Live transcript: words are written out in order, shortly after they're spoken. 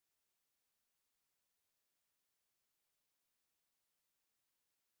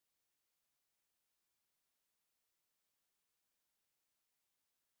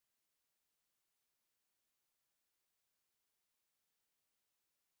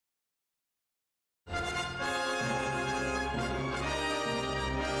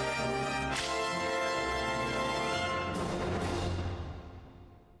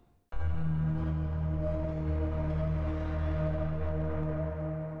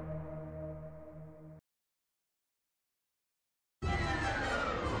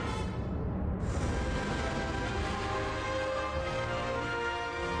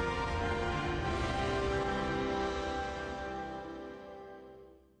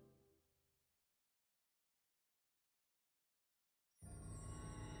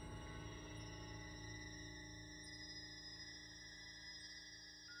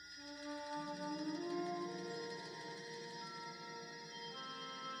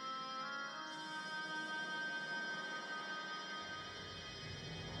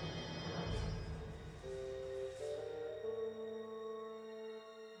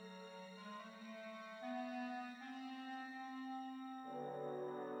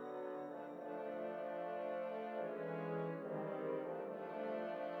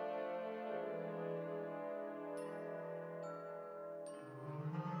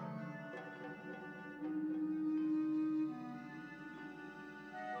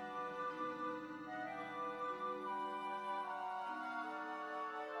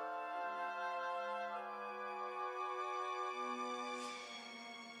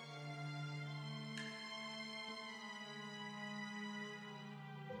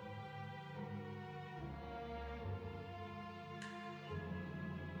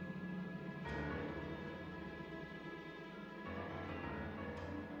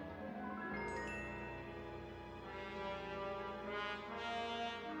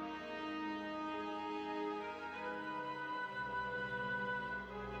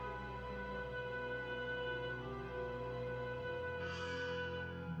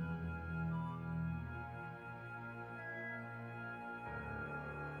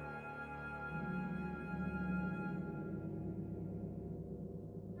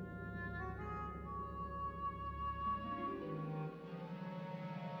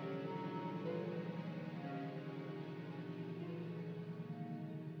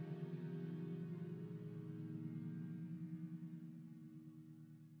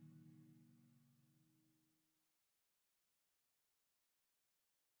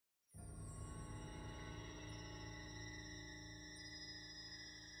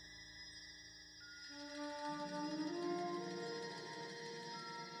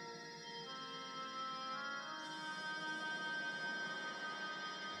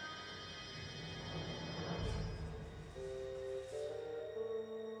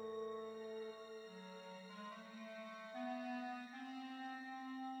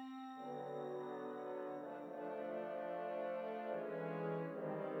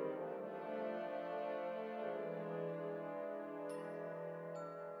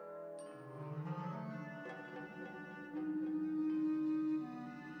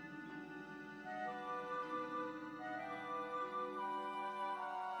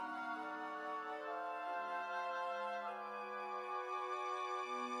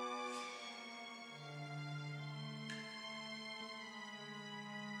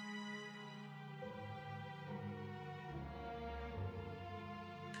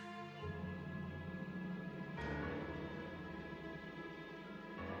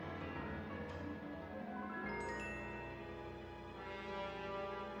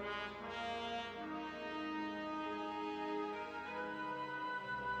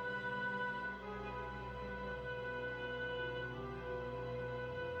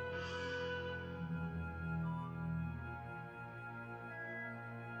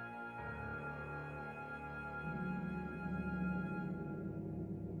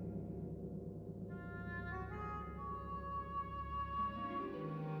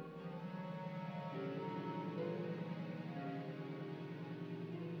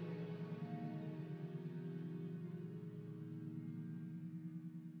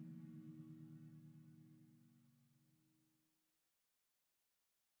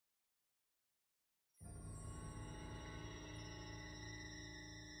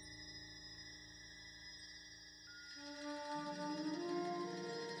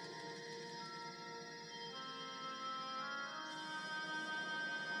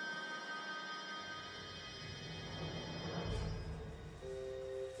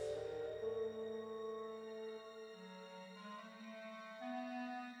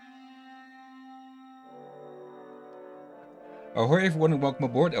Ahoy everyone and welcome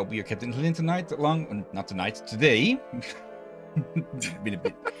aboard. I'll be your Captain Hillyan tonight, today. Been a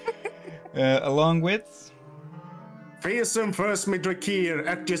bit. Along with... Fearsome First Midrick here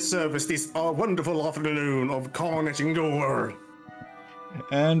at your service this wonderful afternoon of carnage in your world.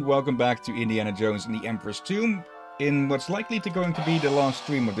 And welcome back to Indiana Jones and the Emperor's Tomb, in what's likely going to be the last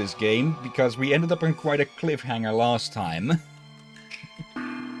stream of this game, because we ended up on quite a cliffhanger last time.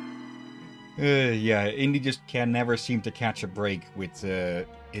 Yeah, Indy just can never seem to catch a break with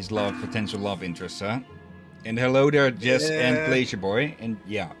his potential love interest, huh? And hello there, Jess and Glacier Boy. And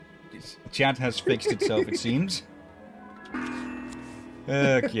yeah, chat has fixed itself, it seems.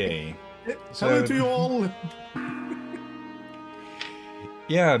 Okay. Hello to you all.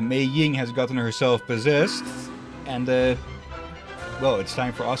 Yeah, Mei Ying has gotten herself possessed. And, well, it's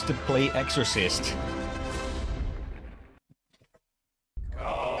time for us to play Exorcist.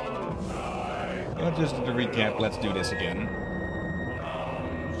 Just to recap, let's do this again.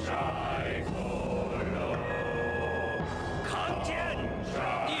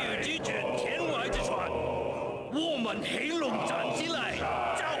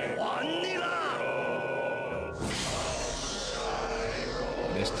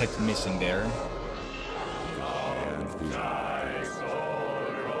 There's text missing there.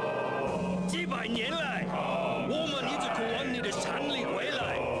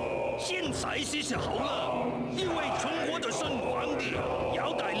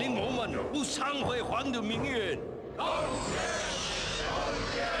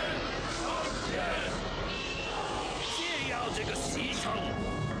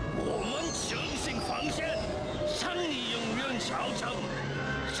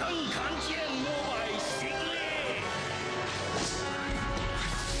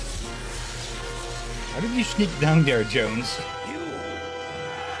 How did you sneak down there, Jones?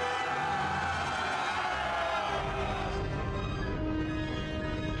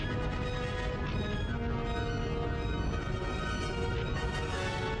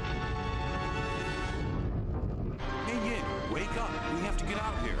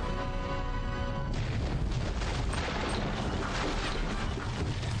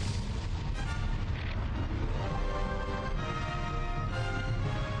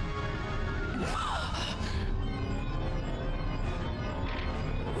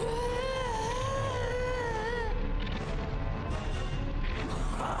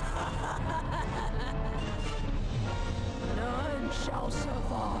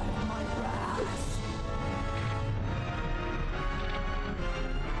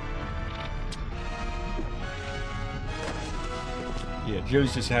 Yeah,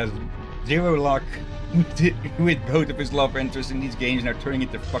 Jones just has zero luck with both of his love interests in these games, and are turning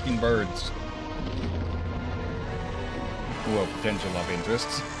into fucking birds. Well, potential love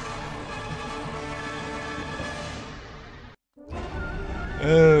interests.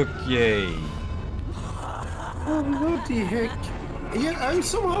 Okay. What the heck? Yeah, I'm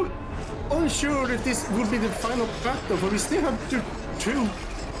somehow unsure if this would be the final battle, but we still have two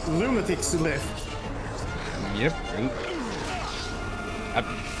lunatics left. Yep.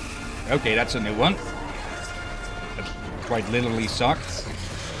 Okay, that's a new one. That quite literally sucked.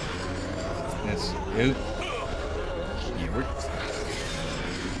 That's...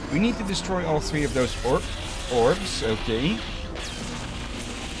 We need to destroy all three of those orbs, okay.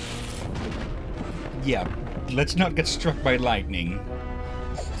 Yeah, let's not get struck by lightning.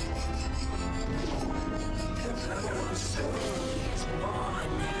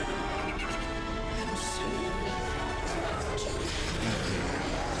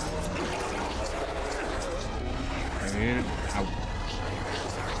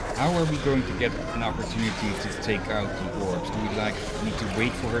 How are we going to get an opportunity to take out the orbs? Do we need to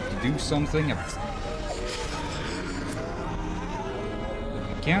wait for her to do something?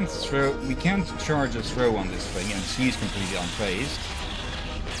 We can't charge a throw on this thing, and she's completely unfazed.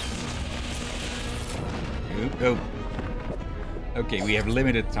 Oh. Okay, we have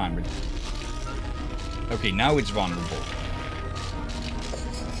limited time. Okay, now it's vulnerable.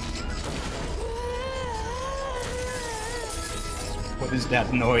 What is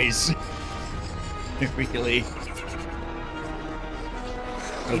that noise? Really?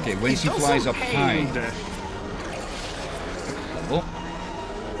 Okay, when she flies up high. Double.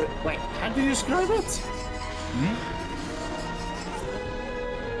 Wait, how do you describe it?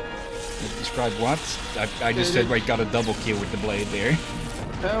 Describe what? I just said I got a double kill with the blade there.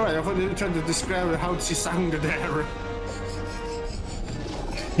 Alright, I thought you were trying to describe how she sounded there.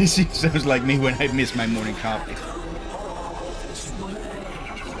 She sounds like me when I miss my morning coffee.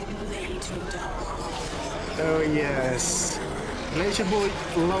 Oh yes. Glacier Boy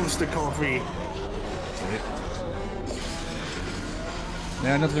loves the coffee.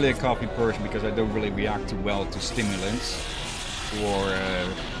 No, not really a coffee person because I don't really react too well to stimulants or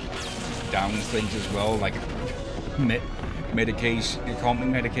down things as well, like medication,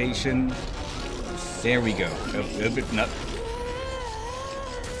 calming medication. There we go. A bit nut.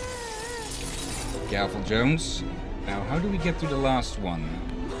 Careful, Jones. Now, how do we get to the last one?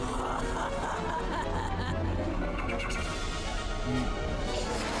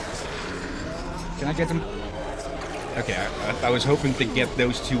 Can I get them? Okay, I was hoping to get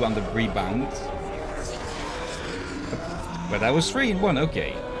those two on the rebound. But that was 3 in 1.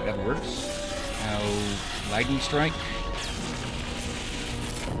 Okay, that works. Now, lightning strike.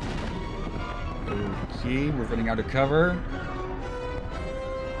 Okay, we're running out of cover.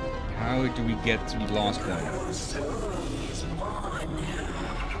 How do we get to the last one?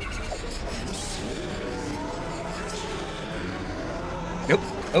 Nope.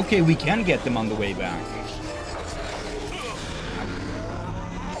 Okay, we can get them on the way back.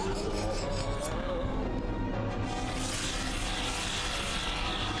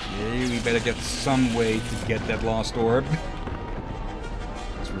 Okay, we better get some way to get that last orb.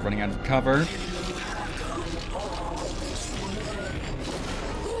 Because we're running out of cover.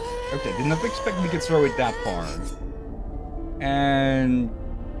 Okay, did not expect we could throw it that far. And...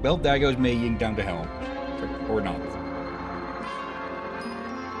 well, there goes Mei Ying down to hell. Or not.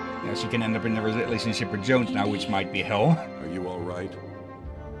 Yeah, she can end up in a relationship with Jones now, which might be hell. Are you all right?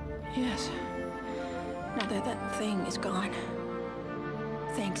 Yes. Now that that thing is gone.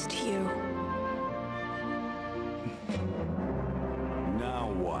 Thanks to you. Now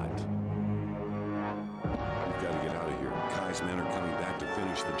what? We've got to get out of here. Kai's men are coming back to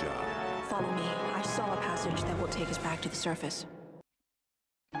finish the job. Follow me. I saw a passage that will take us back to the surface.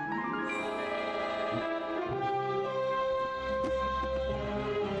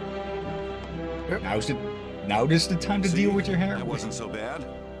 Now is the time to deal with your hair. That wasn't so bad.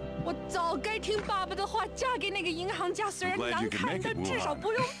 我早该听爸爸的话，嫁给那个银行家。虽然 I'm glad 难 you could 看， make it, 但至少 Mulan.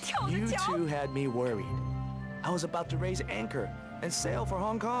 不用跳着 You 脚。 two had me worried. I was about to raise anchor and sail for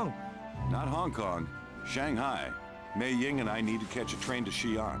Hong Kong. Not Hong Kong. Shanghai. Mei Ying and I need to catch a train to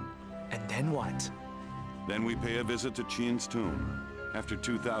Xi'an. And then what? Then we pay a visit to Qin's tomb. After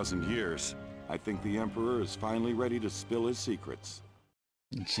 2,000 years, I think the Emperor is finally ready to spill his secrets.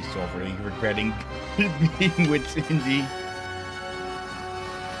 She's already regretting being with Cindy.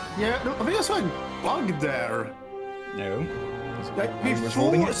 Yeah, no, I think I saw a bug there. No. Like I was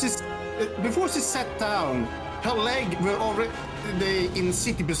holding before she sat down, her leg were already in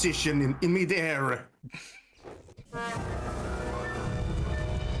city position in mid-air.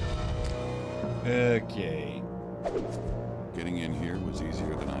 Okay. Getting in here was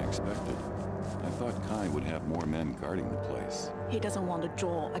easier than I expected. I thought Kai would have more men guarding the place. He doesn't want to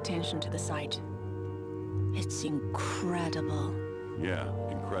draw attention to the site. It's incredible. Yeah,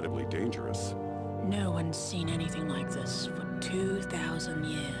 incredibly dangerous. No one's seen anything like this for 2,000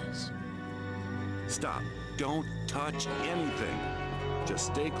 years. Stop. Don't touch anything. Just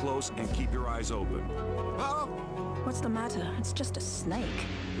stay close and keep your eyes open. Ah! What's the matter? It's just a snake.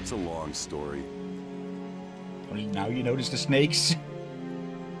 It's a long story. Only now you notice the snakes.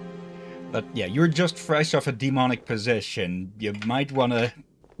 But yeah, you're just fresh off a demonic possession. You might want to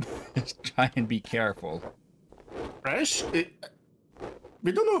try and be careful. Fresh?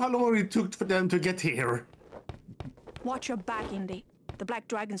 We don't know how long it took for them to get here. Watch your back, Indy. The Black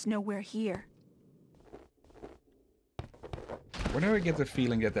Dragon's nowhere here. Where do I get the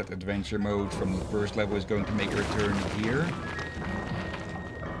feeling that that adventure mode from the first level is going to make a return here?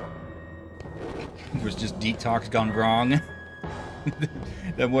 It was just detox gone wrong.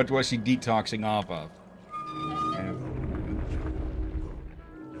 Then what was she detoxing off of?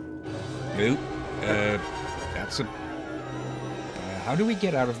 Nope. That's a... how do we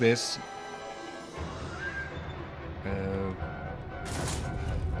get out of this?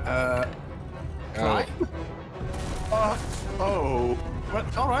 Climb? Oh.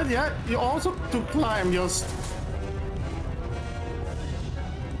 But alright, yeah. You also to climb just...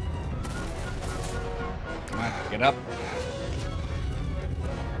 Come on, get up.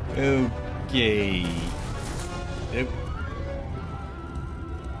 Okay.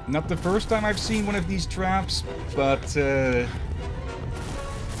 Not the first time I've seen one of these traps, but get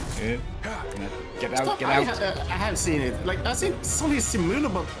out, get out. I have seen it. Like, I think something similar,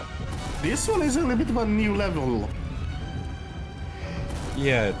 but this one is a little bit of a new level.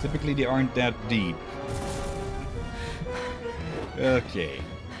 Yeah, typically they aren't that deep. Okay.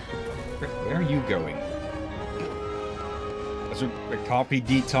 Where are you going? As a coffee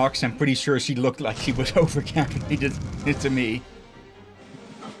detox, I'm pretty sure she looked like she was over-caffeinated to me.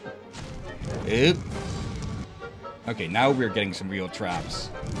 Oop. Okay, now we're getting some real traps.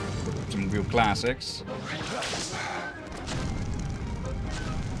 Some real classics.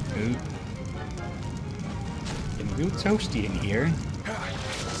 Ooh. Getting real toasty in here.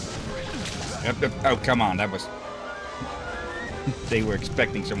 Oh, come on, that was... They were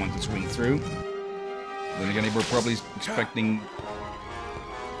expecting someone to swing through. Then again, they were probably expecting...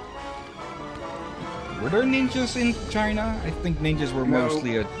 Were there ninjas in China? I think ninjas were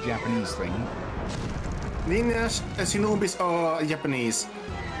mostly a Japanese thing. Ninjas, shinobis are Japanese.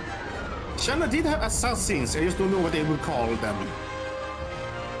 China did have assassins, I just don't know what they would call them.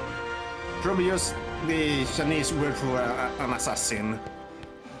 Probably just the Chinese word for an assassin.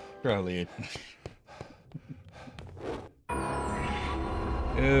 Probably.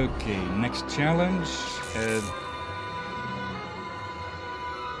 Okay, next challenge.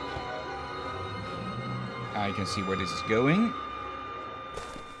 I can see where this is going.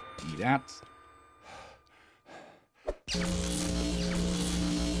 See that.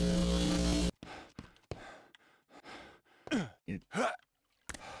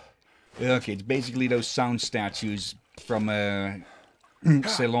 Okay, it's basically those sound statues from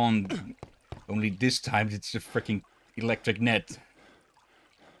Ceylon. Only this time it's a freaking electric net.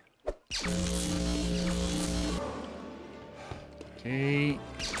 Okay.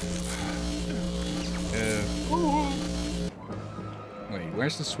 Wait,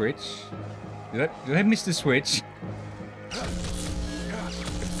 where's the switch? Did I miss the switch?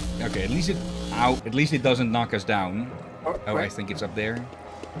 Okay, at least it doesn't knock us down. Oh, I think it's up there.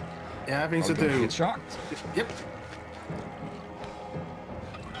 Yeah, I think so too. Get shocked. Yep.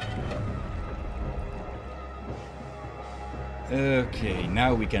 Okay,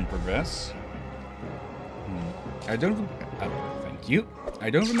 now we can progress. Thank you. I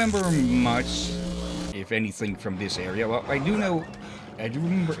don't remember much, if anything, from this area. Well, I do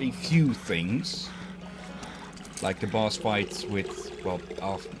remember a few things. Like the boss fights with, well,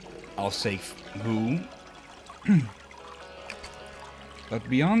 I'll say who. But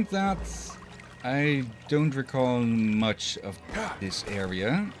beyond that, I don't recall much of this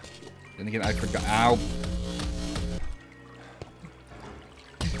area. Then again, I forgot. Ow.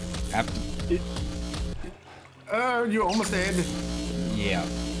 You're almost dead. Yeah.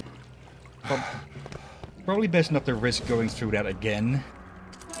 Probably best not to risk going through that again.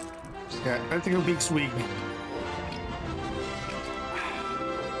 Yeah, I think a big swing.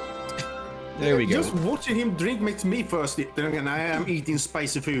 There we go. Just watching him drink makes me thirsty. Then again, I am eating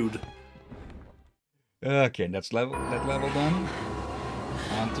spicy food. Okay, that level done.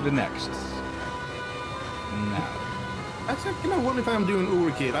 On to the next. Now. I kind of wonder if I'm doing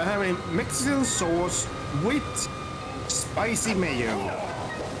overkill. I have a Mexican sauce with spicy mayo.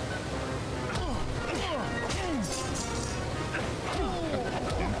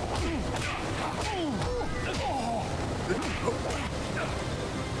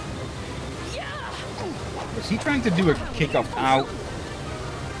 Was he trying to do a kick off out?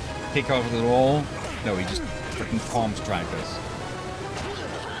 Kick off at all? No, he just freaking palm striked us.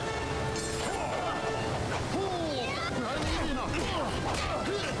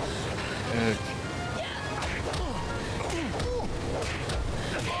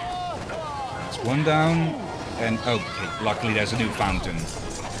 That's one down. And okay, luckily there's a new fountain.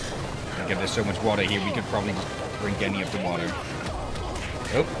 Again, there's so much water here, we could probably just drink any of the water.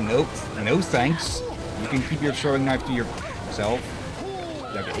 Oh, nope. No thanks. You can keep your throwing knife to yourself.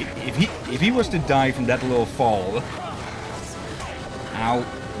 Okay, if he was to die from that little fall. Ow.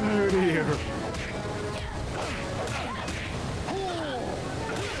 Oh dear.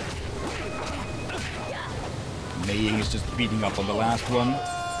 Maying is just beating up on the last one.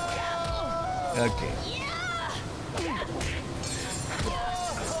 Okay.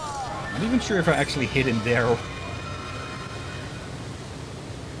 Not even sure if I actually hit him there.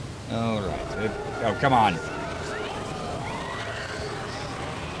 Alright. Oh, come on.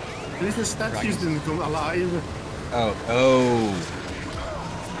 At least the statues didn't come alive. Oh.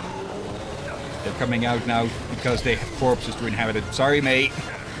 They're coming out now because they have corpses to inhabit. Sorry, mate.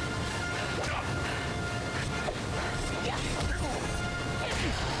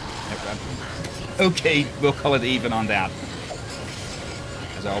 Okay, we'll call it even on that.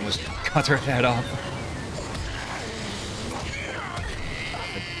 As I almost cut her head off.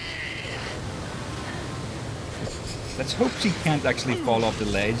 Let's hope she can't actually fall off the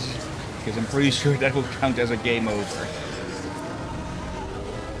ledge, because I'm pretty sure that will count as a game over.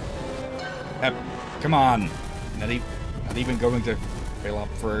 Come on! Not even going to fill up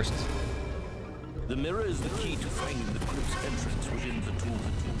first. The mirror is the key to finding the crypt's entrance within the tomb.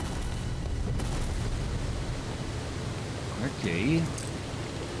 Okay.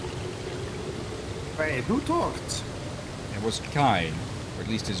 Wait, who talked? It was Kai, or at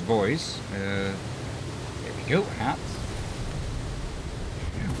least his voice. There we go, hat.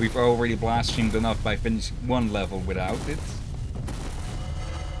 We've already blasphemed enough by finishing one level without it.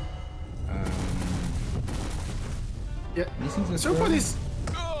 Yeah. So far this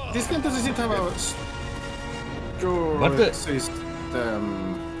game doesn't seem to have a score What the?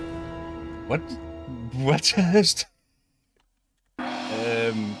 system. What? What just?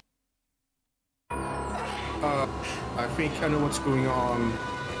 I think I know what's going on.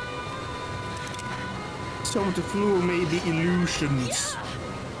 Some of the floor may be illusions.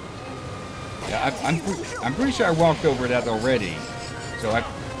 Yeah, I'm pretty sure I walked over that already. So I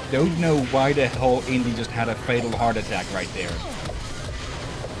don't know why the hell Indy just had a fatal heart attack right there.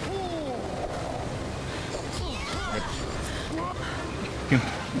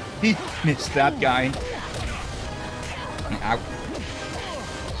 He missed that guy. Ow.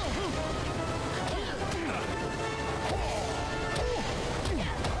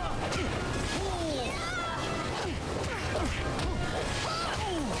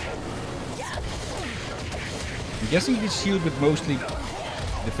 I'm guessing this shield would mostly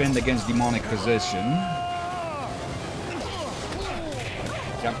defend against demonic possession.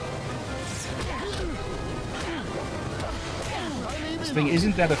 Yep. This thing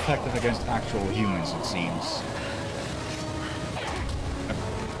isn't that effective against actual humans, it seems.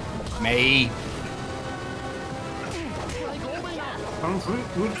 May. I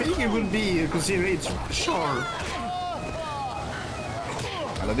would think it would be considering it's sharp.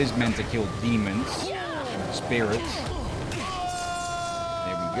 Well, it is meant to kill demons, or spirits.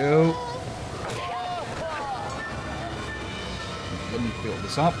 There we go. Let me fill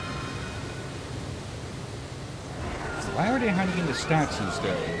this up. Why are they hiding in the statues,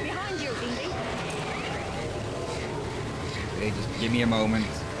 though? Behind you, Indy. Okay, just give me a moment.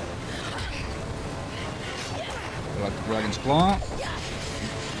 Fill out the Dragon's Claw.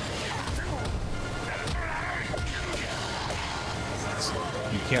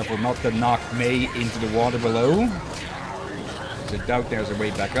 Be careful not to knock May into the water below. There's a doubt there's a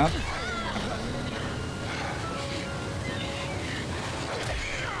way back up.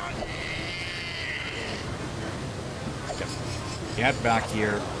 Get back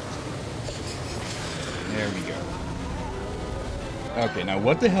here. There we go. Okay, now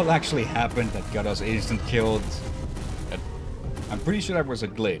what the hell actually happened that got us instant killed? I'm pretty sure that was a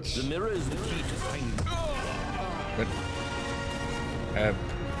glitch. The mirror is the key to finding. But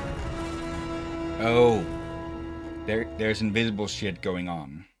oh, there's invisible shit going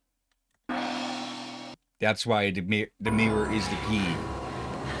on. That's why the mirror is the key.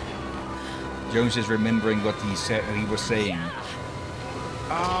 Jones is remembering what he was saying.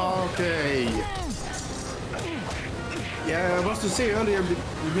 Okay. Yeah, I was to say earlier that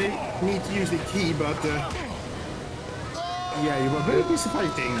you may need to use the key, but yeah, you were very busy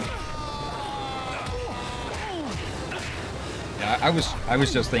fighting. Yeah, I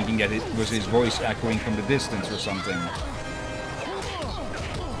was just thinking that it was his voice echoing from the distance or something.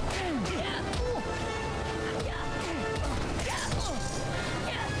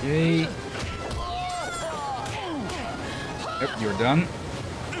 Okay. Yep, you're done.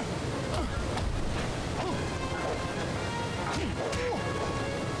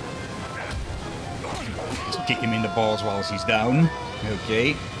 Just kick him in the balls while he's down.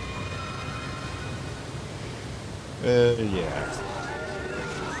 Okay. Yeah.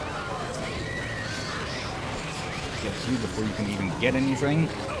 Get you before you can even get anything.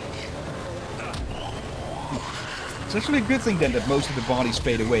 It's actually a good thing then that most of the bodies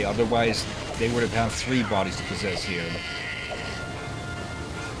fade away, otherwise they would have had 3 bodies to possess here.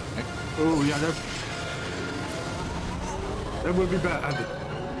 Oh yeah, that would be bad.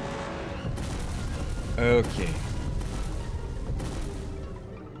 Okay.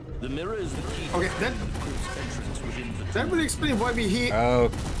 The mirror is the key. Okay, that would explain why we hear.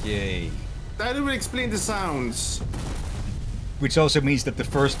 Okay. That would explain the sounds. Which also means that the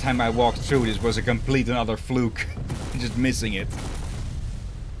first time I walked through this was a complete and utter fluke. Just missing it.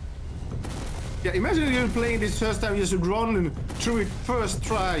 Yeah, imagine you're playing this first time, you just running through it first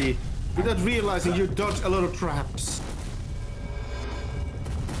try, without realizing you dodged a lot of traps.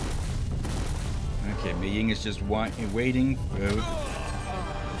 Okay, Mei-Ying is just waiting.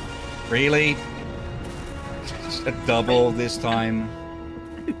 Really? Just a double this time.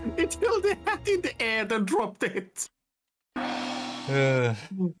 It held the hat in the air and dropped it. And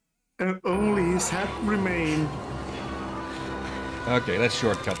only his hat remained. Okay, let's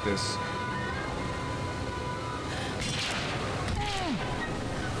shortcut this.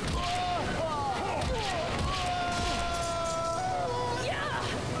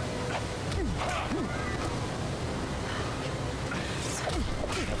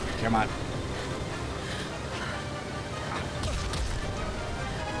 Come on.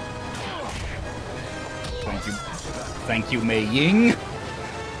 Thank you. Thank you, Mei Ying.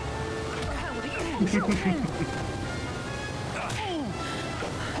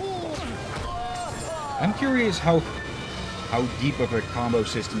 I'm curious how deep of a combo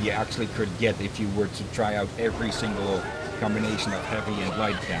system you actually could get if you were to try out every single combination of heavy and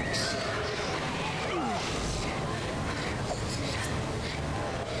light attacks.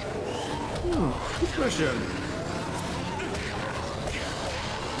 Good question.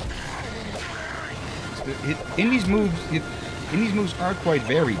 Indy's moves are quite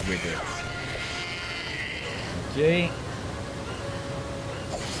varied with it. Okay.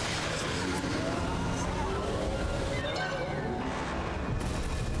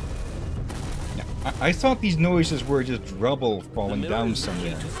 I thought these noises were just rubble falling down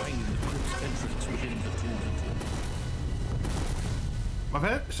somewhere.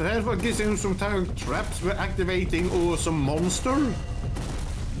 Så här var det som traps were activating or some monster?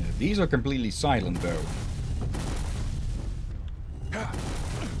 Yeah, these are completely silent though.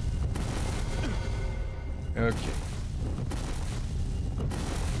 Okay.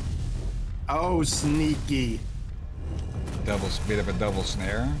 Oh, sneaky. Bit of a double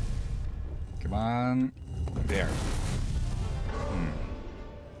snare. Come on. There.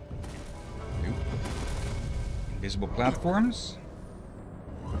 Nope. Invisible platforms.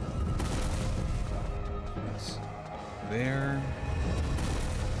 That's there.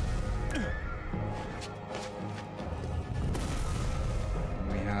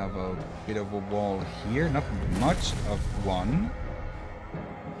 We have a bit of a wall here. Not much of one.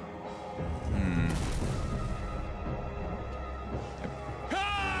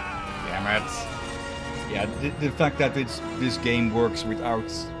 Damn it. Yeah, the fact that this game works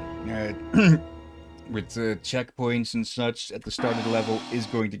without with checkpoints and such at the start of the level is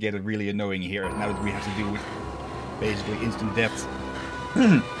going to get really annoying here. Now that we have to deal with basically instant death,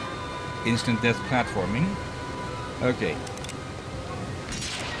 instant death platforming. Okay.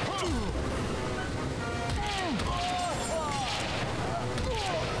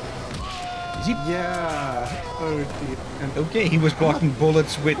 Is he? Yeah. Oh dear. And Okay, he was blocking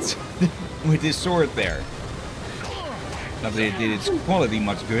bullets with his sword there. Not that it did its quality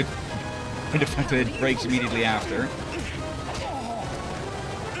much good, but the fact that it breaks immediately after.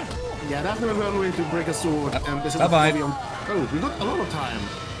 yeah, that's not one way to break a sword. And this is bye-bye. Oh, we got a lot of time.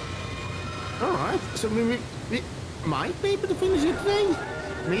 All right, so we might be able to finish it today.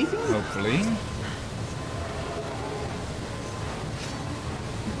 Maybe. Hopefully.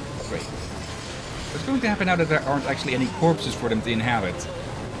 Wait. What's going to happen now that there aren't actually any corpses for them to inhabit?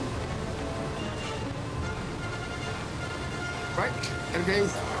 Right. Okay.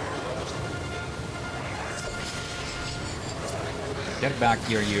 Get back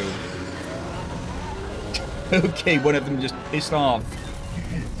here, you. Okay, one of them just pissed off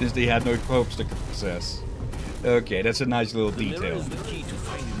since they had no corpse to possess. Okay, that's a nice little detail.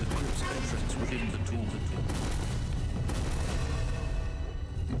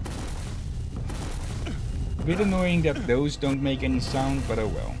 A bit annoying that those don't make any sound, but oh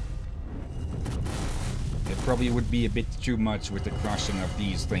well. It probably would be a bit too much with the crushing of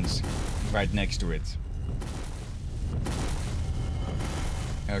these things right next to it.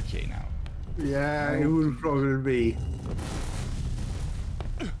 Okay, now. Yeah, it would probably be.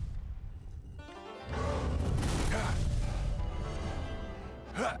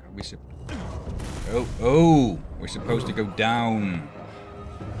 Oh, we're supposed to go down.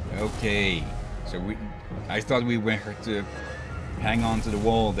 Okay, so I thought we were to hang on to the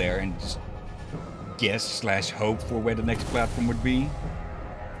wall there and just guess/hope for where the next platform would be.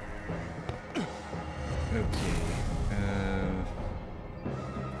 Okay.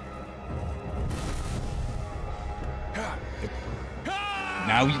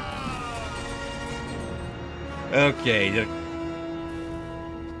 Now you... Okay.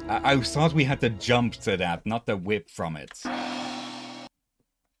 I thought we had to jump to that, not the whip from it.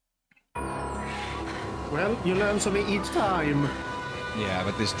 Well, you learn something each time. Yeah,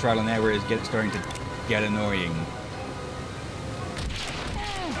 but this trial and error is starting to get annoying.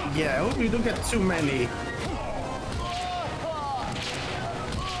 Yeah, I hope you don't get too many.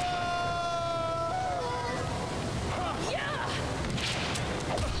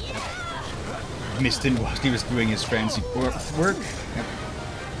 Missed him whilst he was doing his fancy work. Yep.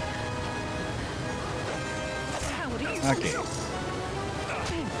 Okay.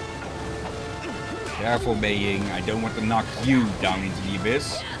 Careful, Mei Ying. I don't want to knock you down into the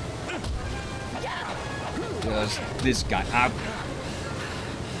abyss. Just this guy up.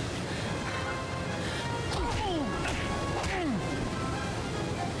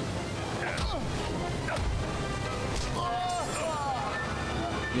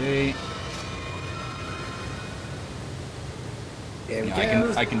 Okay.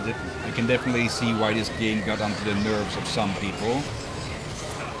 Yeah, I can definitely see why this game got onto the nerves of some people.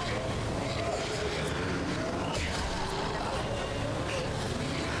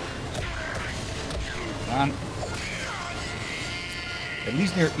 And at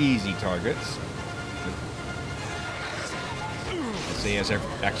least they're easy targets. Let's say as I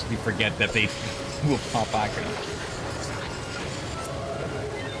actually forget that they will pop back.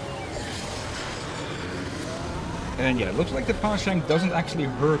 And yeah, it looks like the power shank doesn't actually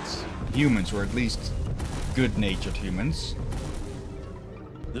hurt humans, or at least good-natured humans.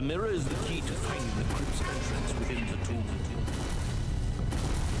 The mirror is the key to finding the crypt's entrance within the tomb.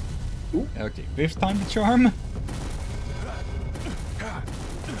 Ooh. Okay, 5th time the charm.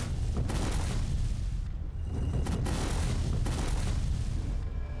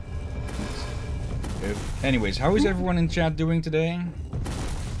 Anyways, how is everyone in chat doing today?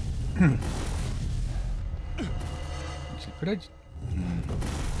 Could I?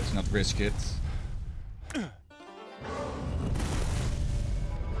 Let's not risk it.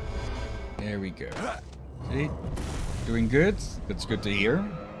 There we go. See? Doing good? That's good to hear.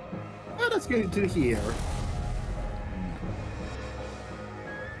 Oh, that's good to hear.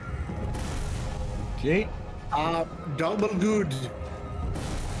 Okay. Double good.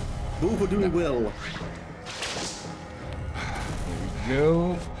 Both are doing well. There we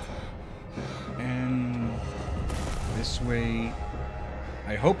go. And this way.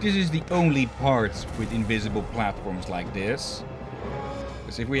 I hope this is the only part with invisible platforms like this.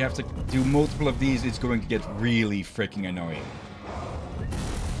 Because if we have to do multiple of these, it's going to get really freaking annoying.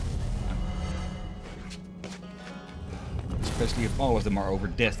 Especially if all of them are over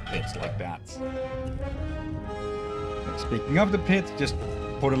death pits like that. And speaking of the pit, just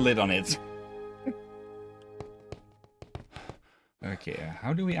put a lid on it. Okay,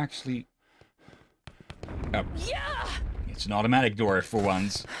 how do we actually... Oh. Yeah! It's an automatic door for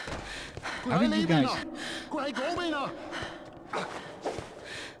once. How did you guys...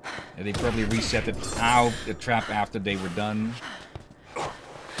 Yeah, they probably reset it out the trap after they were done.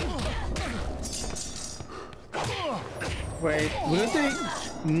 Wait, wouldn't they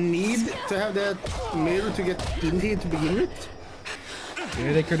need to have that mirror to get in here to begin with?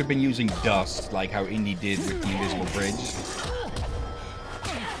 Yeah, they could have been using dust, like how Indy did with the invisible bridge.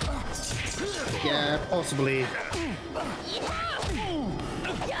 Yeah, possibly.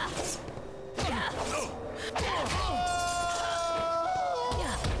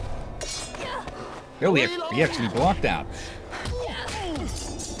 Oh, he actually blocked that.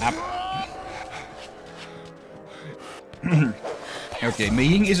 Okay,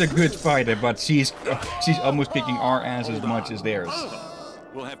 Mei-Ying is a good fighter, but she's almost kicking our ass as much as theirs.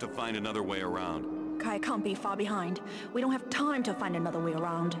 We'll have to find another way around. Kai can't be far behind. We don't have time to find another way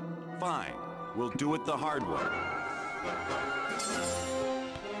around. Fine. We'll do it the hard way.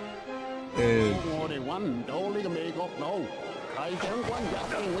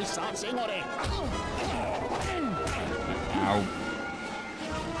 Ow.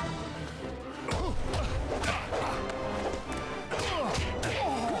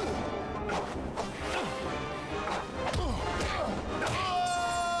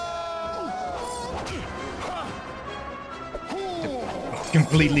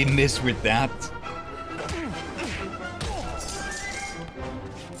 Completely missed with that.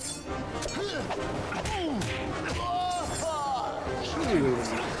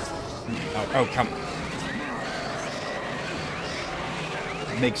 Oh, come.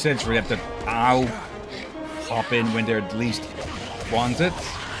 Makes sense for them to hop in when they're at least wanted.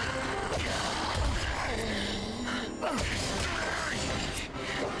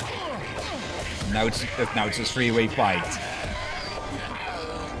 Now it's a three-way fight.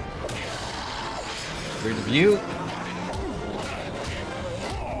 Rid of you.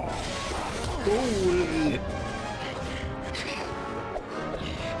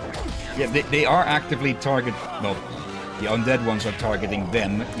 Yeah, they are actively well, the undead ones are targeting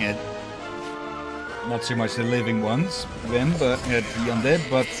them. Not so much the living ones, them, but the undead,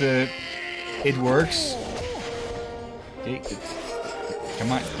 but it works. Okay,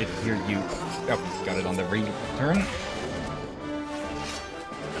 come on, get here, you. Oh, got it on the return.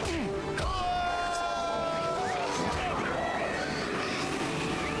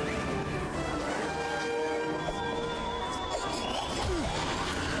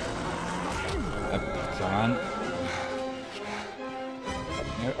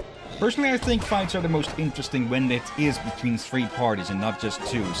 Personally, I think fights are the most interesting when it is between 3 parties and not just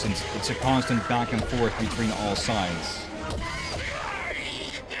 2, since it's a constant back and forth between all sides.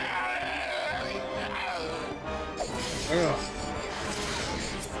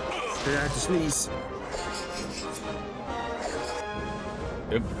 I had to sneeze.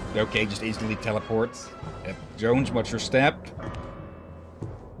 Yep. Okay, just instantly teleport. Yep. Jones, what's your step?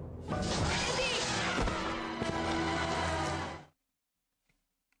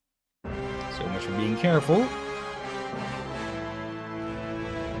 So much for being careful.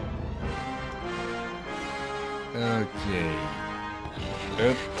 Okay.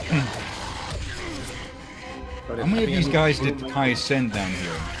 Yep. How many of these guys did Kai send down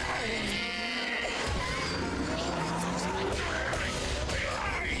here?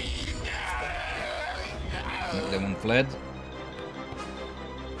 Nope, that one fled.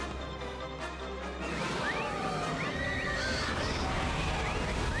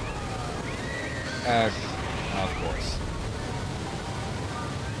 Of course.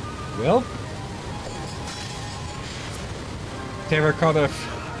 Well, terracotta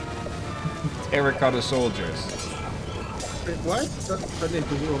soldiers. Wait, what? I need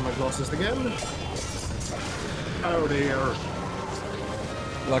to roll my glasses again. Oh dear.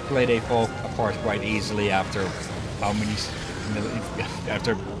 Luckily, they fall apart quite easily after how many?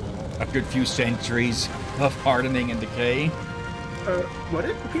 After a good few centuries of hardening and decay. What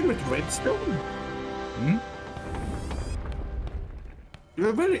is pretty much redstone? Hmm?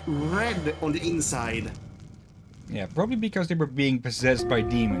 You're very red on the inside. Yeah, probably because they were being possessed by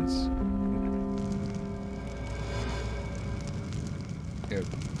demons. Oh.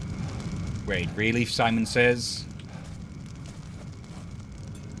 Wait, really? Simon says?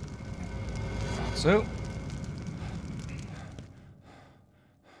 Thought so.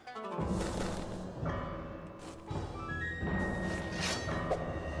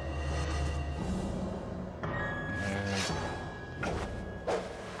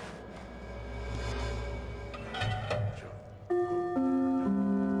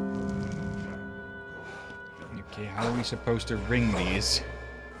 Okay, how are we supposed to ring these?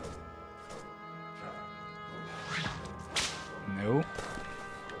 No.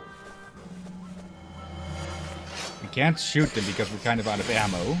 We can't shoot them because we're kind of out of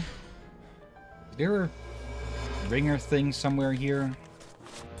ammo. Is there a ringer thing somewhere here?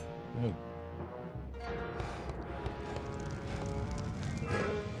 Oh.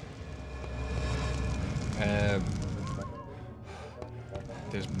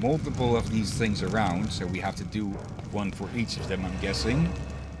 There's multiple of these things around, so we have to do one for each of them, I'm guessing.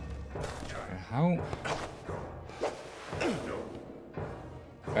 How?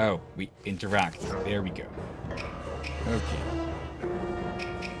 Oh, we interact. There we go. Okay.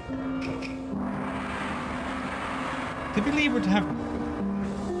 Typically it would have...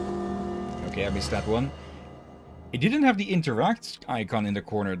 Okay, I missed that one. It didn't have the interact icon in the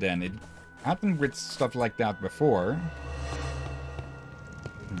corner then. It happened with stuff like that before.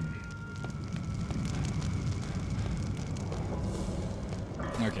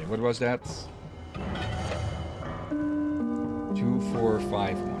 Okay, what was that?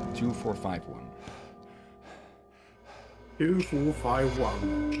 2451. 2451.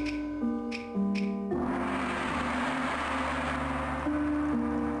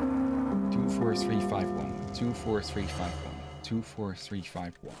 2451. 24351. 24351.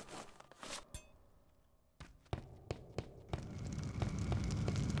 24351.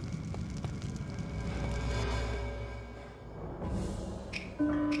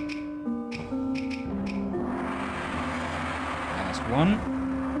 Last one.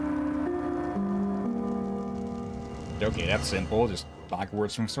 Okay, that's simple. Just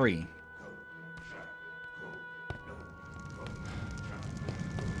backwards from 3.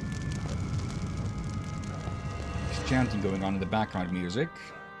 There's chanting going on in the background music.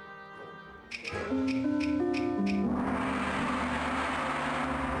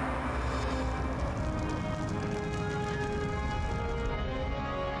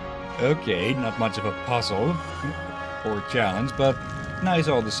 Okay, not much of a puzzle or challenge, but nice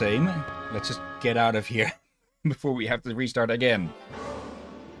all the same. Let's just get out of here before we have to restart again.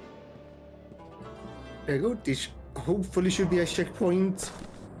 There you go. This hopefully should be a checkpoint.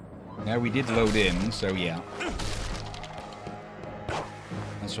 Now we did load in, so yeah.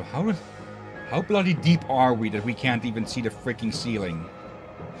 And so how bloody deep are we that we can't even see the freaking ceiling?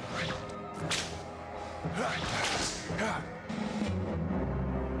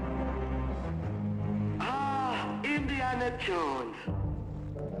 Indiana Jones.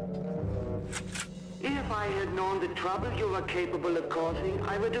 If I had known the trouble you were capable of causing,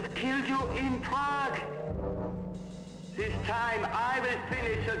 I would have killed you in Prague. This time, I will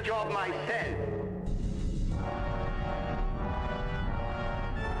finish the job myself.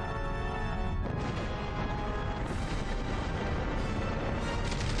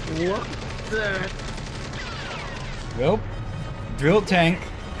 What the? Well, drill tank.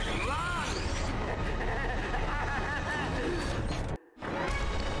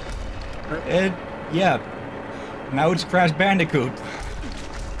 And yeah, now it's Crash Bandicoot.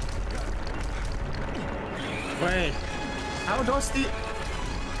 Wait, how does the...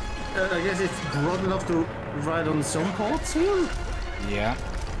 I guess it's broad enough to ride on some parts here? Yeah.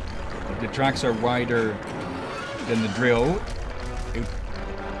 If the tracks are wider than the drill.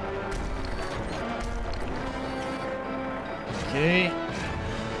 Okay.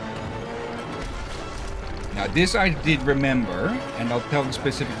 Now this I did remember, and I'll tell the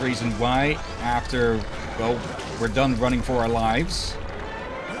specific reason why after, well, we're done running for our lives.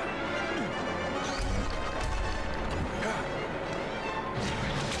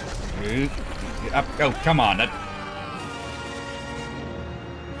 Oh, come on.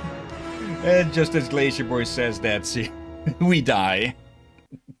 And just as Glacier Boy says that, see, we die.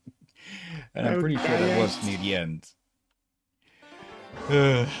 And I'm pretty sure that was near the end.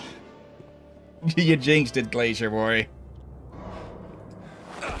 You jinxed it, Glacier Boy.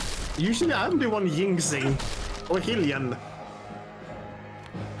 Usually I'm the one jinxing. Or Hillyan.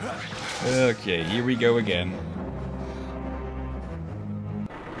 Okay, here we go again.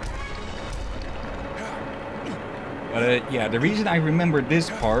 Yeah, the reason I remember this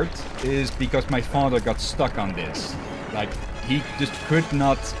part is because my father got stuck on this. Like, he just could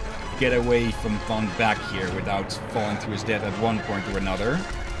not get away from Von back here without falling to his death at one point or another.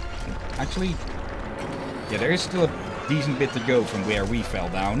 Actually, yeah, there is still a decent bit to go from where we fell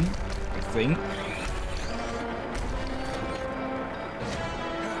down, I think.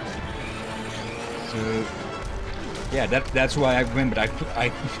 So, yeah, that's why I remembered.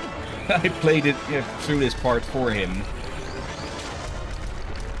 I played it through this part for him.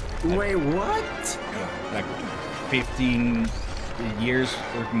 Wait, what? Like 15 years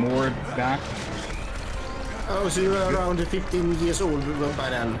or more back. Oh, so you were around 15 years old by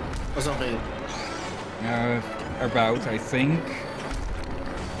then, or something? About, I think.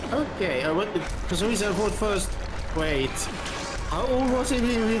 Okay, for some reason I thought first, wait, how old was he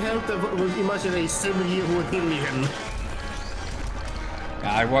when he helped imagine a 7-year-old Hillyan?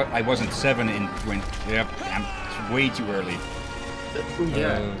 I wasn't 7 in 20. Yep, it's way too early.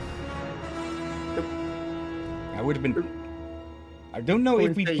 Yeah. I would have been. I don't know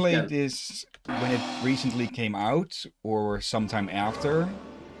if we played this when it recently came out or sometime after.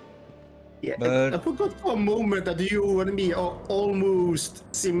 Yeah, but I forgot for a moment that you and me are almost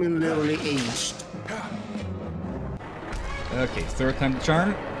similarly aged. Okay, third time the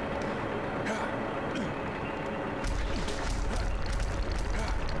charm.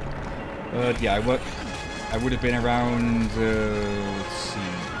 But yeah, I would have been around, let's see,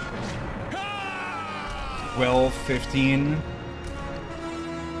 12, 15.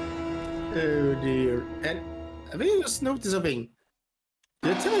 Oh dear. And I think just noticed something.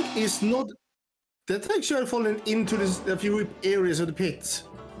 The tank is not... The tank should have fallen into a few areas of the pit.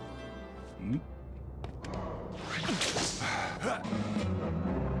 Hmm?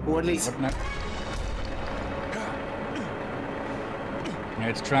 Or at least... Yeah,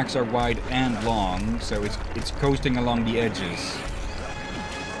 its tracks are wide and long, so it's coasting along the edges.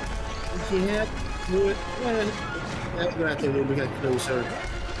 Yeah, I'm gonna have to look at closer.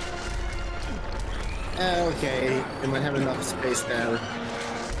 Okay, we might have enough space there.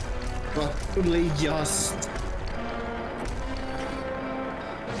 But only just.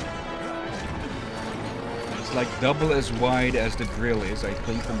 It's like double as wide as the drill is, I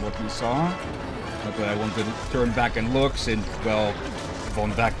think, from what we saw. Not that I want to turn back and look, since, well,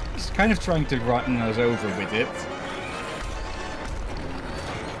 Von Back is kind of trying to run us over with it.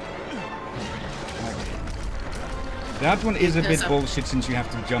 That one is a bit bullshit since you have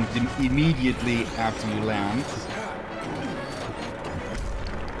to jump immediately after you land.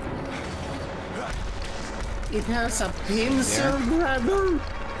 It has a pincer grabber.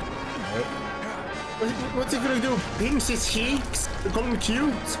 What's it gonna do? Pinch his cheeks? Call him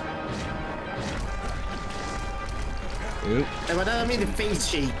cute? Oop. And by that I mean the face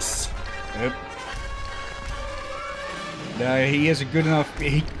cheeks. Yep. He is a good enough.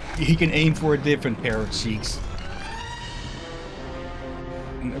 He can aim for a different pair of cheeks.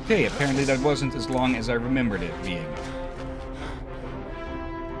 And okay, apparently that wasn't as long as I remembered it being.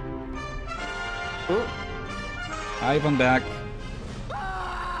 Oh. Hi, Von Back.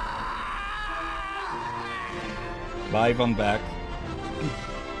 Bye, Von Back.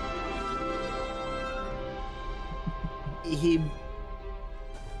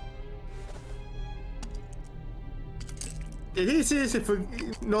 Did he seriously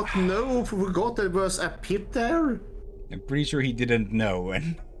not know, forgot there was a pit there? I'm pretty sure he didn't know,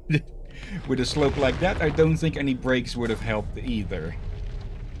 and with a slope like that, I don't think any brakes would have helped either.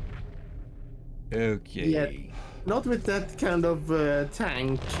 Okay. Yeah, not with that kind of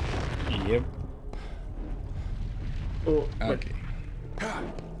tank. Yep. Oh, Okay.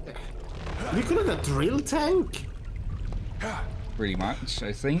 You call it a drill tank? Pretty much,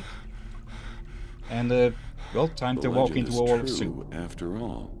 I think. And, well, time The to walk legend into is a wall of true, soup. after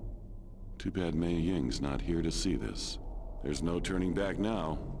all. Too bad Mei Ying's not here to see this. There's no turning back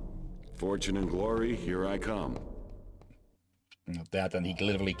now. Fortune and glory, here I come. Not that, and he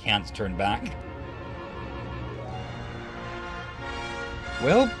literally can't turn back.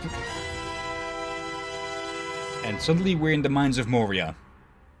 Well... And suddenly we're in the mines of Moria.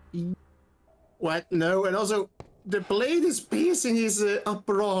 What? No, and also, the blade is piercing his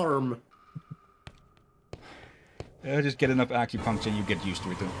upper arm. Just get enough acupuncture and you get used to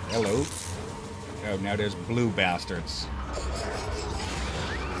it. Hello. Oh, now there's blue bastards.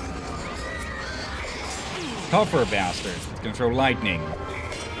 Tougher bastards. It's gonna throw lightning.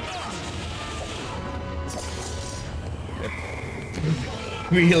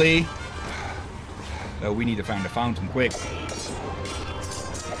 Really? Oh, we need to find a fountain quick.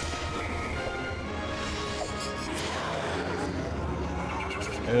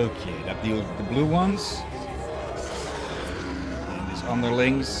 Okay, that deals with the blue ones. And these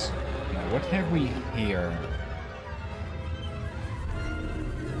underlings. Now, what have we here?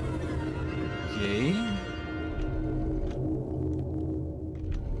 Okay.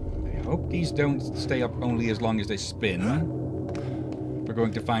 I hope these don't stay up only as long as they spin. We're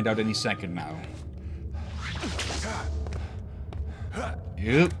going to find out any second now.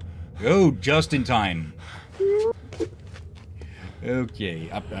 Yep. Oh, just in time.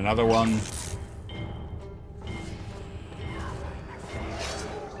 Okay, up another one.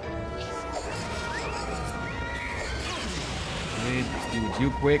 Okay, let's do it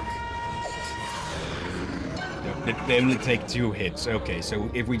you quick. Yep, they only take 2 hits. Okay, so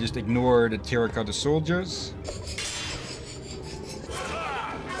if we just ignore the terracotta soldiers.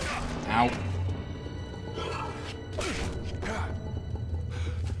 Ow.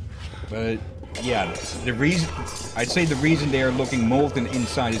 But yeah, the reason I'd say the reason they are looking molten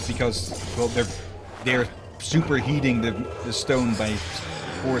inside is because, well, they're superheating the stone by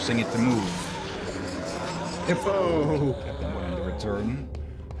forcing it to move. Oh. Got them one in the return.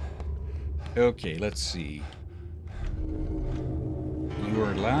 Okay, let's see.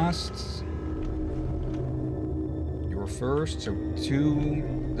 You're last. You're first, so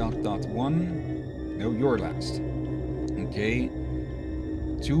 2.1. No, you're last. Okay.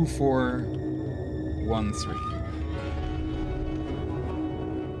 2, 4, 1, 3.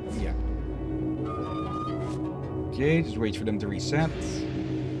 Yeah. Okay, just wait for them to reset.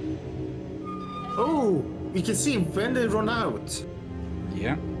 Oh, we can see when they run out.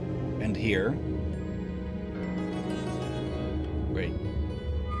 Yeah. And here. Wait.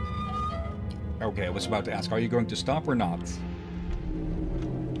 Okay, I was about to ask, are you going to stop or not?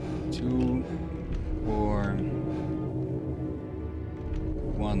 2, 4,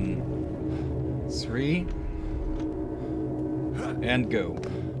 1, 3. And go.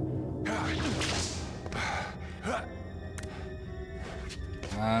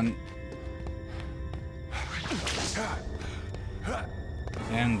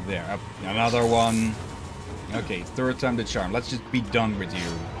 And there. Up. Another one. Okay, 3rd time the charm. Let's just be done with you.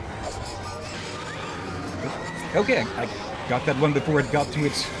 Okay, I got that one before it got to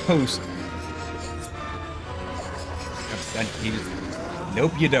its host. And he just...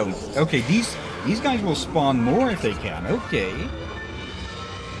 Nope, you don't. Okay, these guys will spawn more if they can. Okay.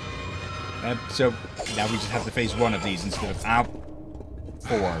 So now we just have to face one of these instead of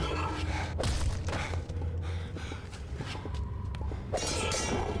 4.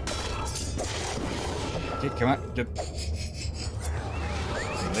 Okay, come on, get... Too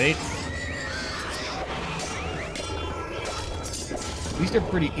late. At least they're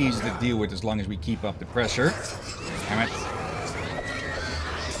pretty easy to deal with as long as we keep up the pressure. Damn it.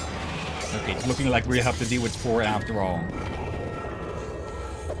 Okay, it's looking like we have to deal with 4 after all.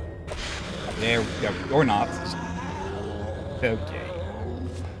 There we go. Or not. Okay.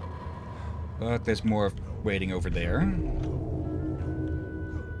 But there's more waiting over there.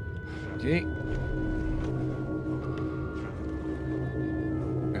 Okay.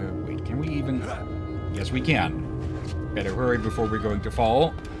 Wait, can we even... Yes, we can. Better hurry before we're going to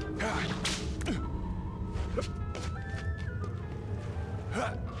fall.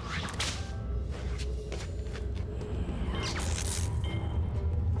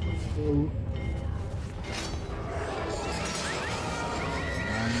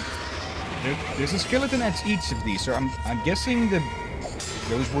 There's a skeleton at each of these, so I'm guessing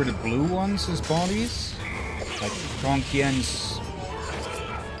those were the blue ones as bodies? Like Tong Qian's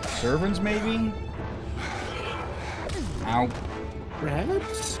servants, maybe? Ow.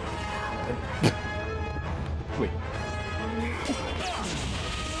 Perhaps? Wait.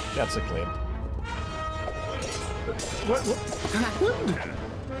 That's a clip. What happened?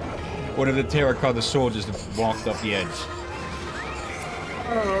 One of the terracotta soldiers that walked up the edge.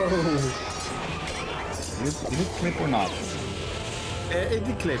 Oh. Did it clip or not? It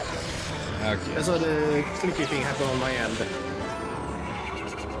did clip. Okay. I saw the clicky thing happen on my end.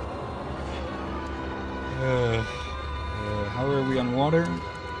 How are we on water?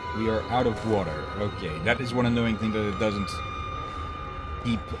 We are out of water. Okay, that is one annoying thing that it doesn't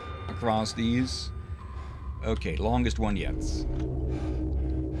keep across these. Okay, longest one yet.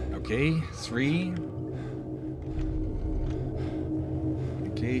 Okay, 3.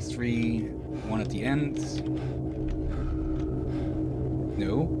 Okay, 3. 1 at the end.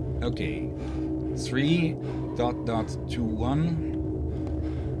 No. Okay.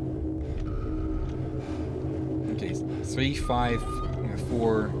 3.21. Okay, 3, 5,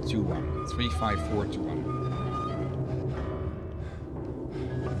 4, 2, 1. 3, 5, 4, 2, 1.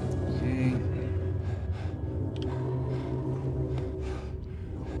 Okay.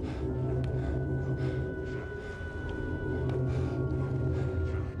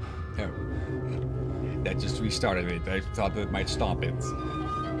 Oh. That just restarted it. I thought that might stop it.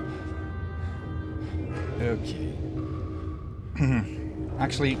 Okay.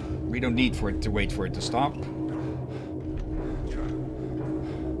 Actually, we don't need for it to wait for it to stop.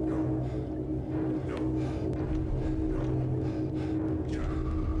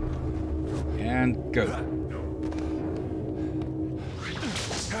 And go.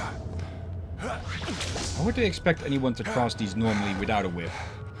 How would they expect anyone to cross these normally without a whip?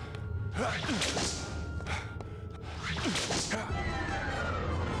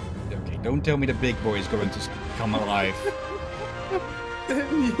 Okay, don't tell me the big boy is going to come alive. The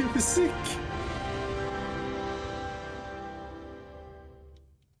music.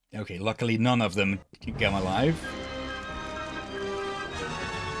 Okay, luckily none of them can come alive.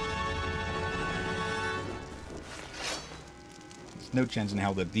 There's no chance in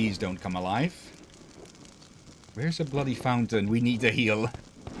hell that these don't come alive. Where's a bloody fountain? We need to heal.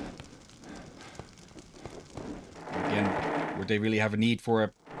 Again, would they really have a need for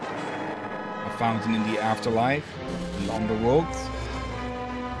a fountain in the afterlife? In the underworld?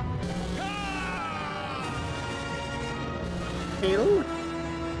 Hill?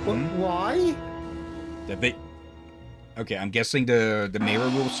 Why? Okay, I'm guessing the mirror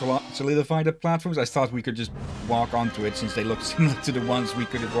will solidify the platforms. I thought we could just walk onto it since they look similar to the ones we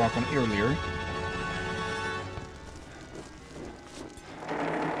could walk on earlier.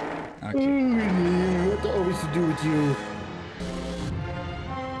 Okay. What always to do with you?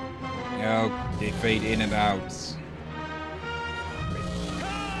 Oh, they fade in and out.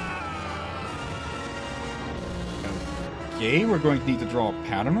 Okay, we're going to need to draw a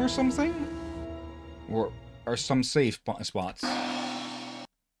pattern or something? Or are some safe spots?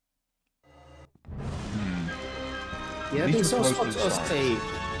 Yeah, I think some spots are safe.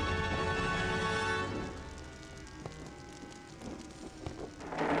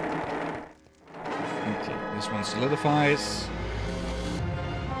 Okay, this one solidifies.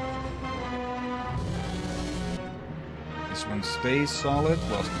 This one stays solid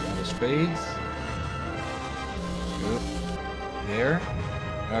whilst the other spades. Good. There.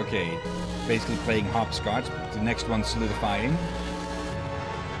 Okay, basically playing hopscotch. The next one solidifying.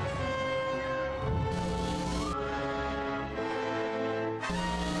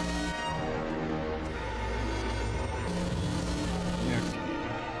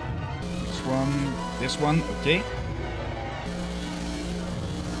 This one, okay.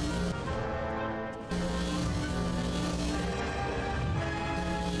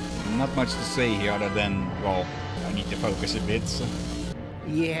 Not much to say here other than, well, I need to focus a bit. So.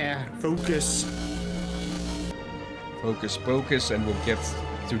 Yeah, focus. Focus, and we'll get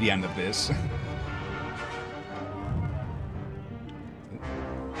to the end of this.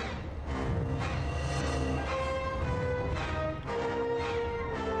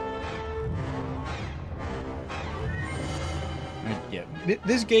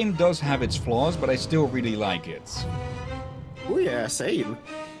 This game does have its flaws, but I still really like it. Oh yeah, same.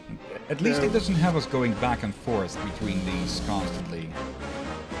 At least it doesn't have us going back and forth between these constantly.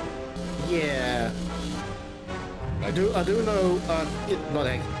 Yeah. I do know,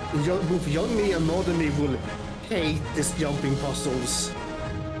 both young me and modern me will hate these jumping puzzles.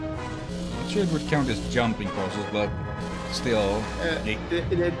 I'm sure it would count as jumping puzzles, but still.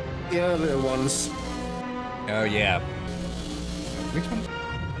 The earlier ones. Oh yeah. Which one?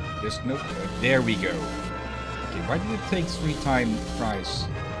 There's no... there we go. Okay, why did it take 3 tries?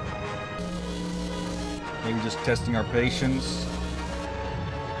 Maybe just testing our patience.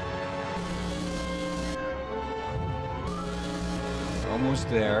 almost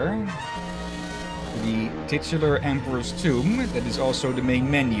there. The titular Emperor's Tomb, that is also the main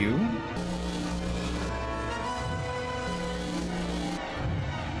menu.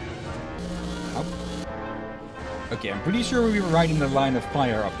 Oh. Okay, I'm pretty sure we were right in the line of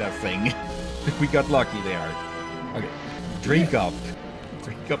fire of that thing. We got lucky there. Okay, drink up.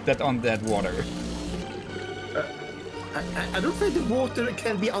 Drink up that undead water. I don't think the water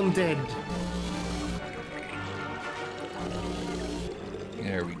can be undead.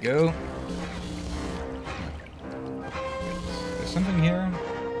 There we go. There's something here.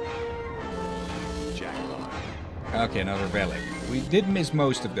 Okay, another relic. We did miss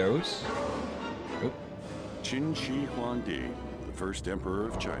most of those. Oh. Qin Shi Huangdi, the first emperor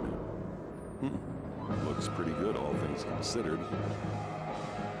of China. Looks pretty good, all things considered.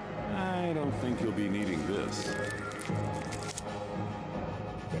 I don't think you'll be needing this.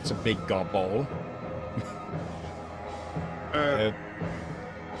 That's a big gobble.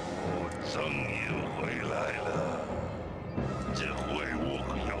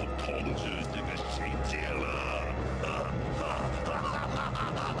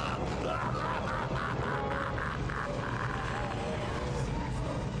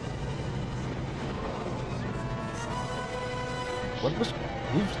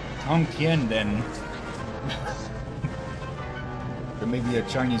 Who's Tong Tien then? Or maybe a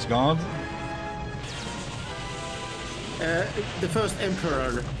Chinese god? The first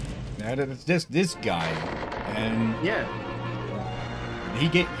emperor. Yeah, that's just this guy. And yeah.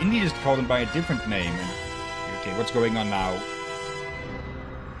 Indy just called him by a different name. And, okay, what's going on now?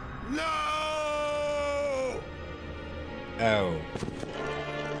 No! Oh.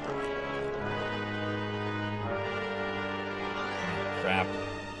 Crap.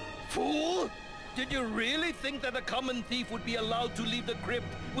 Fool! Did you really think that a common thief would be allowed to leave the crypt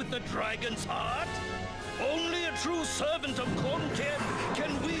with the dragon's heart? Only a true servant of Kong Tien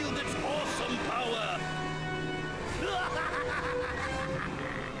can wield its awesome power!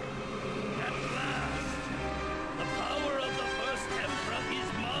 At last, the power of the first emperor is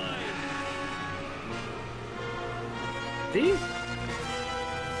mine! See?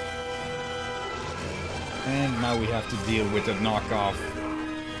 And now we have to deal with the knockoff.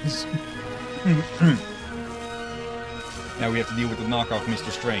 Now we have to deal with the knockoff Mr.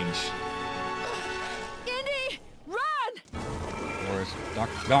 Strange. Indy, run! Or is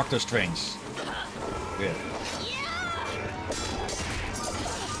Doctor Strange. Yeah.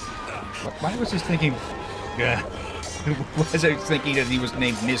 Why was he thinking... Why was I thinking that he was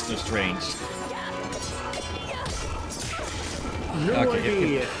named Mr. Strange? No okay,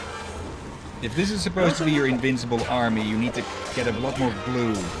 idea. If this is supposed to be your invincible army, you need to get a lot more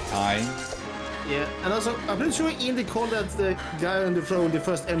glue, Ty. Yeah, and also, I'm pretty sure Indy called that the guy on the throne the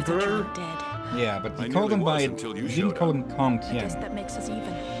first emperor. Yeah, but he I called him nearly by... was until you He didn't showed call up. him Kong I guess Tien. that makes us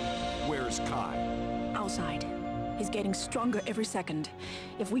even. Where's Kai? Outside. He's getting stronger every second.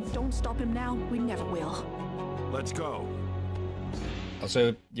 If we don't stop him now, we never will. Let's go.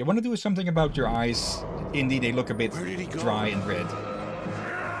 Also, you want to do something about your eyes? Indy, they look a bit Where did he go? dry and red.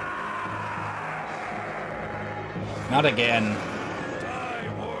 Not again.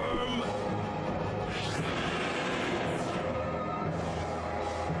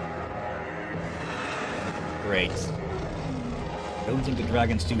 Great. I don't think the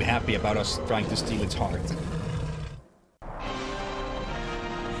dragon's too happy about us trying to steal its heart.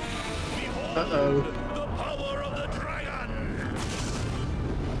 Uh-oh. The power of the dragon!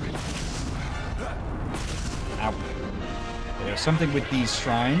 Ow. There's something with these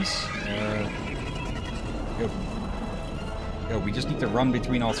shrines. Go, we just need to run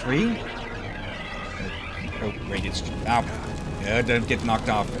between all three. Oh, wait, it's... Ow. Don't get knocked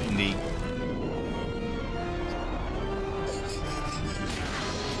off, Indy.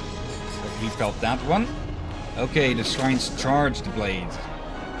 He felt that one. Okay, the shrines charge the blade.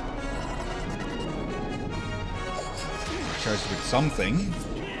 Charged with something.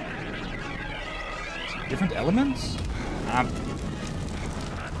 Different elements?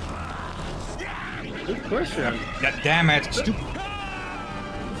 Good question. Damn it! The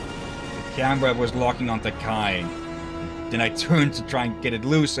camera was locking onto Kai. Then I turned to try and get it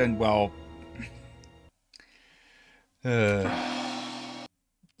loose and, well...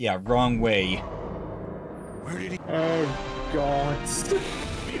 yeah, wrong way. Where did he... Oh, God.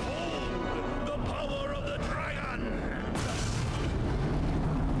 The power of the dragon!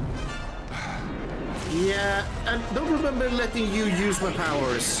 Yeah, and don't remember letting you use my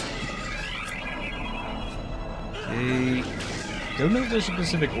powers. Okay. Don't know if there's a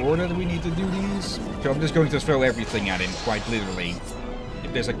specific order that we need to do these. So I'm just going to throw everything at him, quite literally.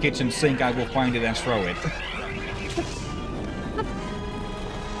 If there's a kitchen sink, I will find it and throw it.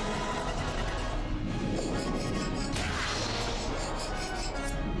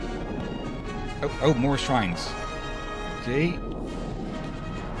 Oh, more shrines. Okay.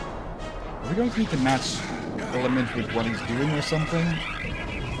 Are we going to need to match element with what he's doing or something?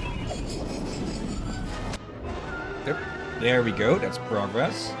 Yep. There we go. That's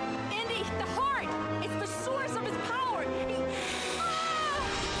progress. Indy, the heart! It's the source of his power!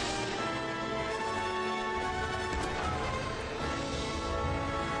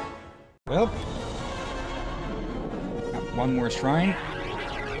 Well. One more shrine.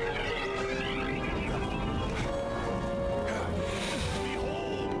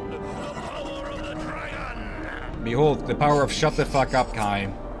 Behold, the power of shut the fuck up,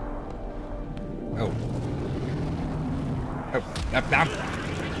 Kai. Oh. Oh,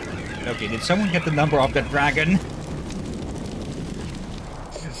 okay, did someone get the number of that dragon?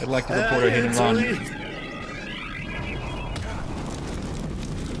 I'd like to report a hit and run.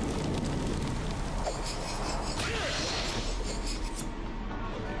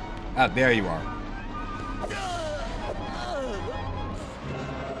 Ah, there you are.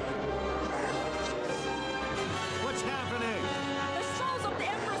 What's happening? The souls of the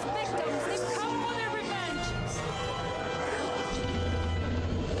Emperor's victims! They've come for their revenge!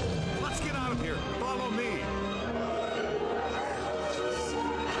 Let's get out of here. Follow me.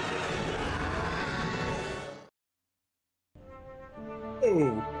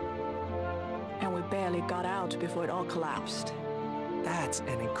 Oh. And we barely got out before it all collapsed. That's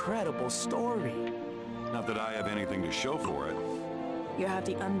an incredible story. Not that I have anything to show for it. You have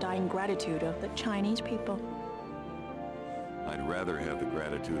the undying gratitude of the Chinese people. I'd rather have the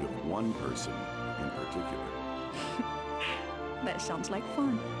gratitude of one person in particular. That sounds like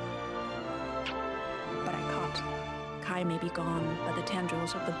fun. But I can't. Kai may be gone, but the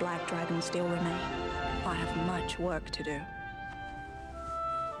tendrils of the Black Dragon still remain. I have much work to do.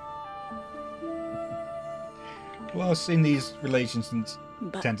 Plus, in these relations,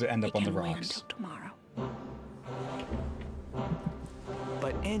 But tend to end up we on the can wait rocks. until tomorrow.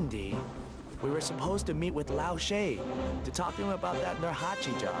 But Indy, we were supposed to meet with Lao She to talk to him about that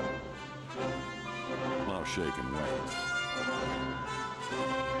Nurhachi job. Lao She can wait.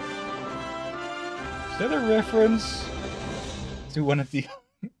 Is that a reference to one of the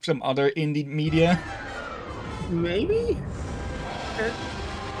some other indie media? Maybe?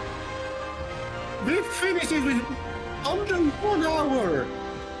 We finished it with under 1 hour!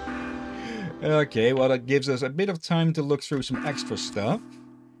 Okay, well that gives us a bit of time to look through some extra stuff.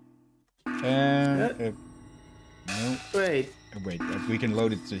 No, Wait. wait, we can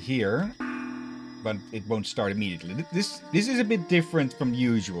load it to here, but it won't start immediately. This is a bit different from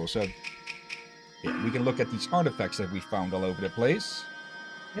usual, so yeah, we can look at these artifacts that we found all over the place.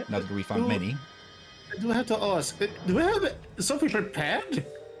 Not that we found many. Do I have to ask? Do we have something prepared?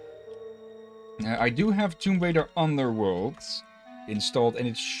 I do have Tomb Raider Underworld installed, and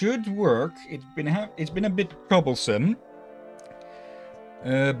it should work. It's been a bit troublesome,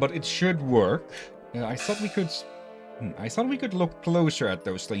 but it should work. I thought we could look closer at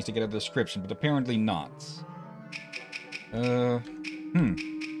those things to get a description, but apparently not.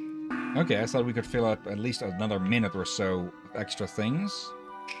 Okay, I thought we could fill up at least another minute or so of extra things.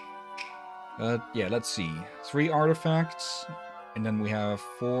 Yeah, let's see. 3 artifacts. And then we have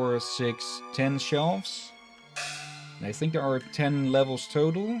 4, 6, 10 shelves. And I think there are 10 levels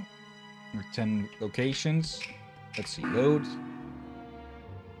total. Or 10 locations. Let's see, load.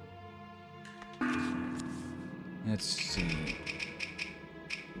 Let's see.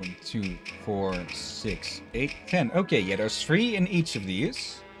 1, 2, 4, 6, 8, 10. Okay, yeah, there's 3 in each of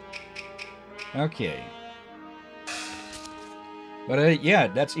these. Okay. But yeah,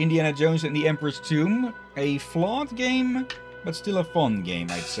 that's Indiana Jones and the Emperor's Tomb. A flawed game, but still a fun game,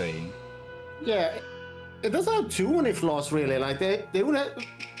 I'd say. Yeah, it doesn't have too many flaws really. Like they would have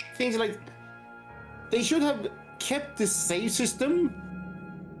things like they should have kept the save system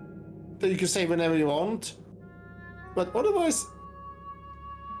that you can save whenever you want. But otherwise,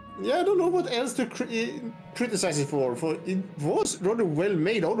 yeah, I don't know what else to criticize it for. For it was rather well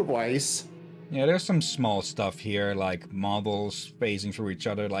made otherwise. Yeah, there's some small stuff here, like models phasing through each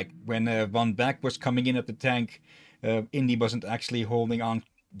other. Like when Von Beck was coming in at the tank, Indy wasn't actually holding on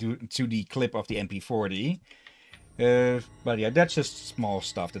to the clip of the MP40. But yeah, that's just small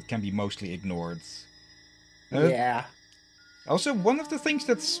stuff that can be mostly ignored. Yeah. Also, one of the things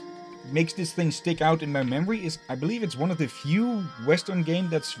that makes this thing stick out in my memory is, I believe it's one of the few Western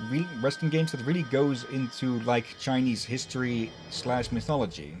games that really goes into like Chinese history /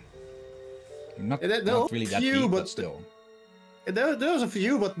 mythology. Not really that deep, but still. There's a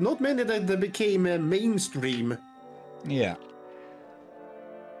few, but not many that became mainstream. Yeah.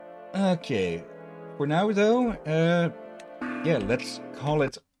 Okay. For now, though, yeah, let's call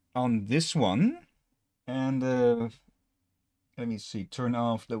it on this one. And let me see, turn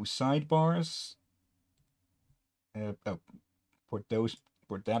off those sidebars.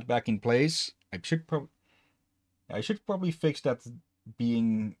 Put that back in place. I should probably fix that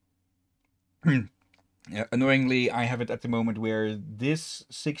being annoyingly. I have it at the moment where this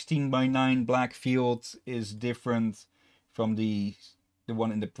 16:9 black field is different from the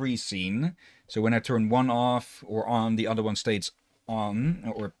one in the pre-scene. So when I turn one off or on, the other one stays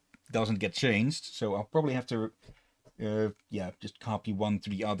on or doesn't get changed. So I'll probably have to just copy one to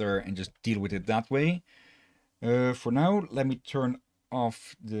the other and just deal with it that way. For now, let me turn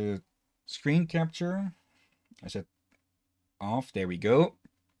off the screen capture. I said off, there we go.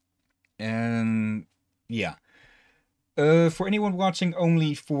 And yeah. For anyone watching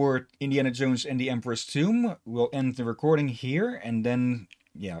only for Indiana Jones and the Emperor's Tomb, we'll end the recording here, and then,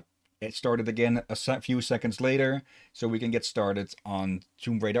 it started again a few seconds later, so we can get started on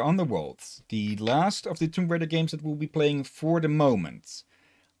Tomb Raider Underworld, the last of the Tomb Raider games that we'll be playing for the moment.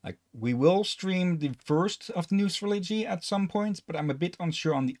 We will stream the first of the new trilogy at some point, but I'm a bit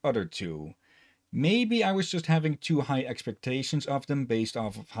unsure on the other two. Maybe I was just having too high expectations of them based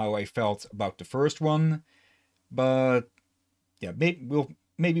off of how I felt about the first one. But yeah,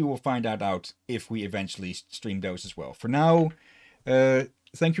 maybe we'll find that out if we eventually stream those as well. For now,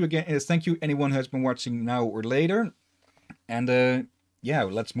 thank you again. Thank you anyone who has been watching now or later. And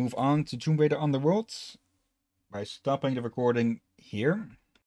let's move on to Tomb Raider Underworld by stopping the recording here.